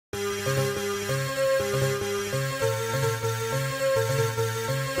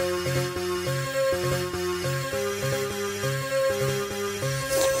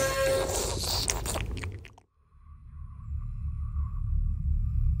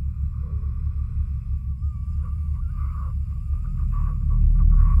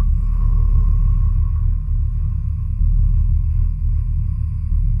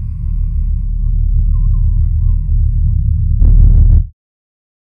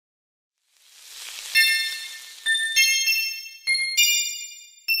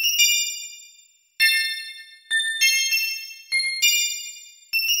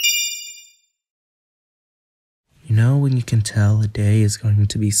you can tell a day is going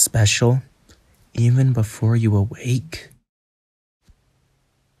to be special even before you awake?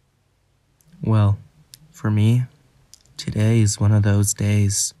 Well, for me, today is one of those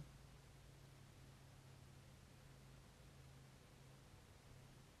days.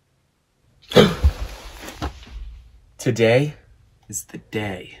 Today is the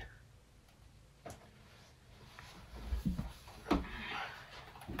day.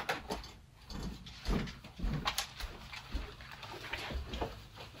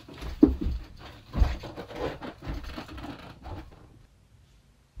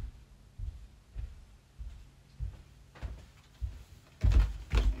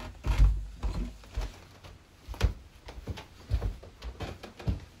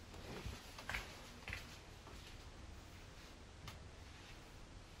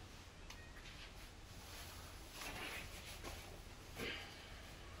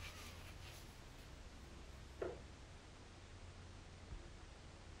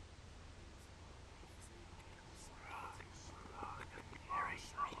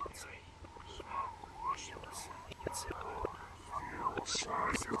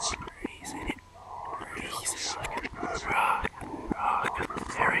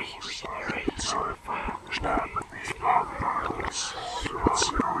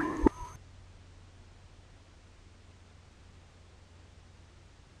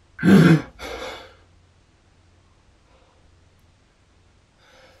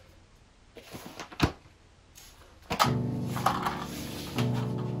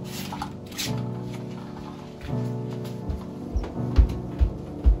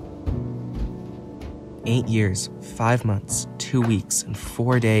 Eight years, 5 months, 2 weeks, and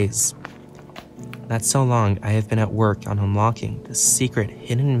 4 days. That's so long I have been at work on unlocking the secret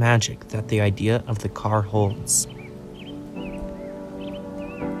hidden magic that the idea of the car holds.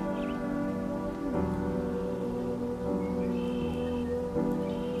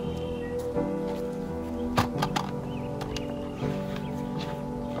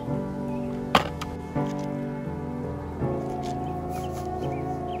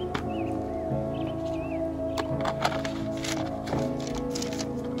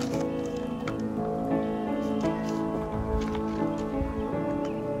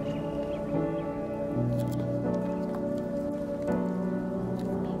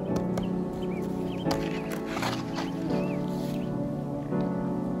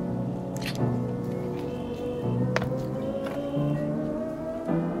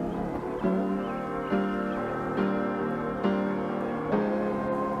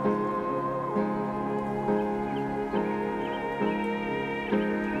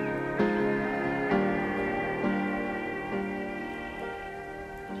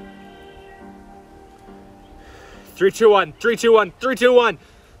 Three, two, one, 3, 2, 1, 3, 2, 1.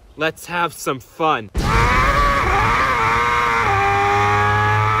 Let's have some fun.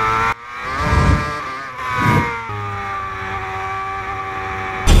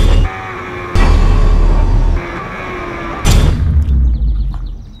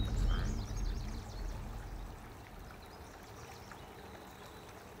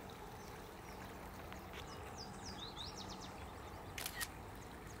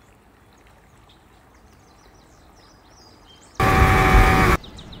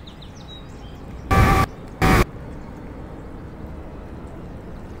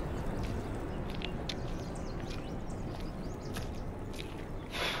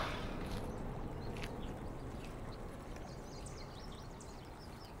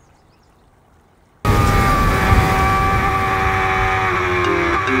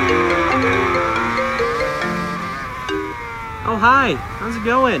 Oh, hi. How's it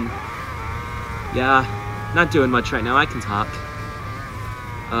going? Yeah, not doing much right now. I can talk.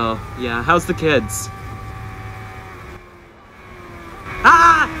 Oh, yeah. How's the kids?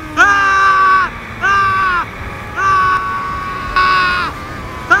 Ah! Ah! Ah! Ah!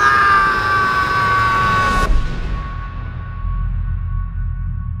 Ah!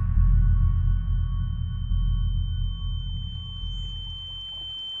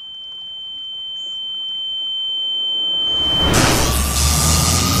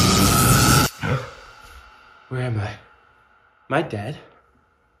 Where am I? Am I dead?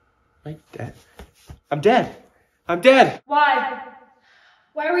 Am I dead? I'm dead! I'm dead! Why?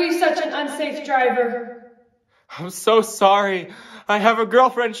 Why were you such an unsafe driver? I'm so sorry. I have a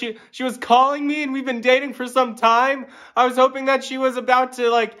girlfriend. She was calling me and we've been dating for some time. I was hoping that she was about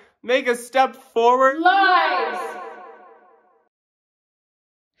to, make a step forward. Lies!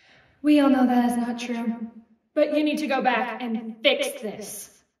 We all know that is not true. But you need to go back and fix this.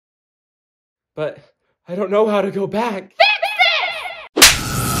 But I don't know how to go back. Fix it!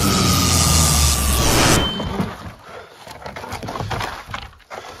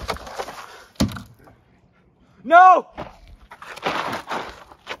 No!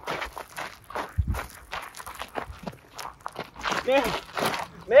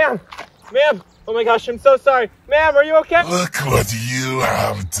 Ma'am! Oh my gosh, I'm so sorry. Ma'am, are you okay? Look what you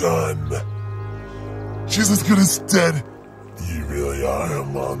have done. She's as good as dead. You really are a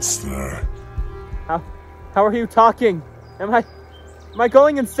monster. How are you talking? Am I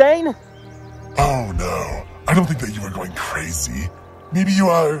going insane? Oh no, I don't think that you are going crazy. Maybe you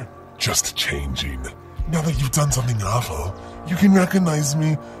are just changing. Now that you've done something awful, you can recognize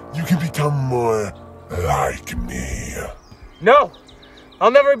me. You can become more like me. No!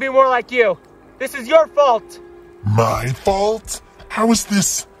 I'll never be more like you. This is your fault. My fault? How is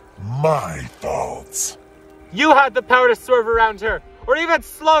this my fault? You had the power to swerve around her, or even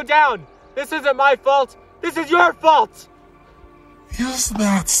slow down. This isn't my fault. This is your fault. Is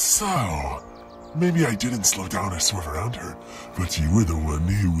that so? Maybe I didn't slow down or swerve around her, but you were the one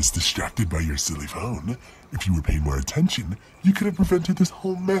who was distracted by your silly phone. If you were paying more attention, you could have prevented this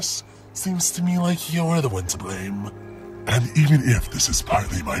whole mess. Seems to me like you're the one to blame. And even if this is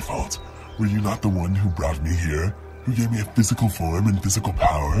partly my fault, were you not the one who brought me here, who gave me a physical form and physical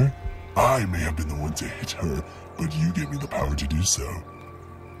power? I may have been the one to hit her, but you gave me the power to do so.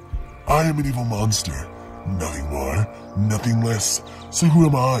 I am an evil monster. Nothing more, nothing less. So who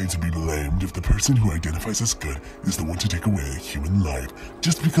am I to be blamed if the person who identifies as good is the one to take away a human life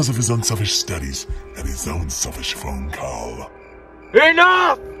just because of his unselfish studies and his own selfish phone call?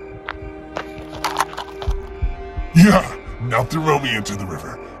 Enough! Yeah, now throw me into the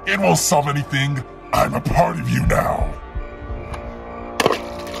river. It won't solve anything. I'm a part of you now.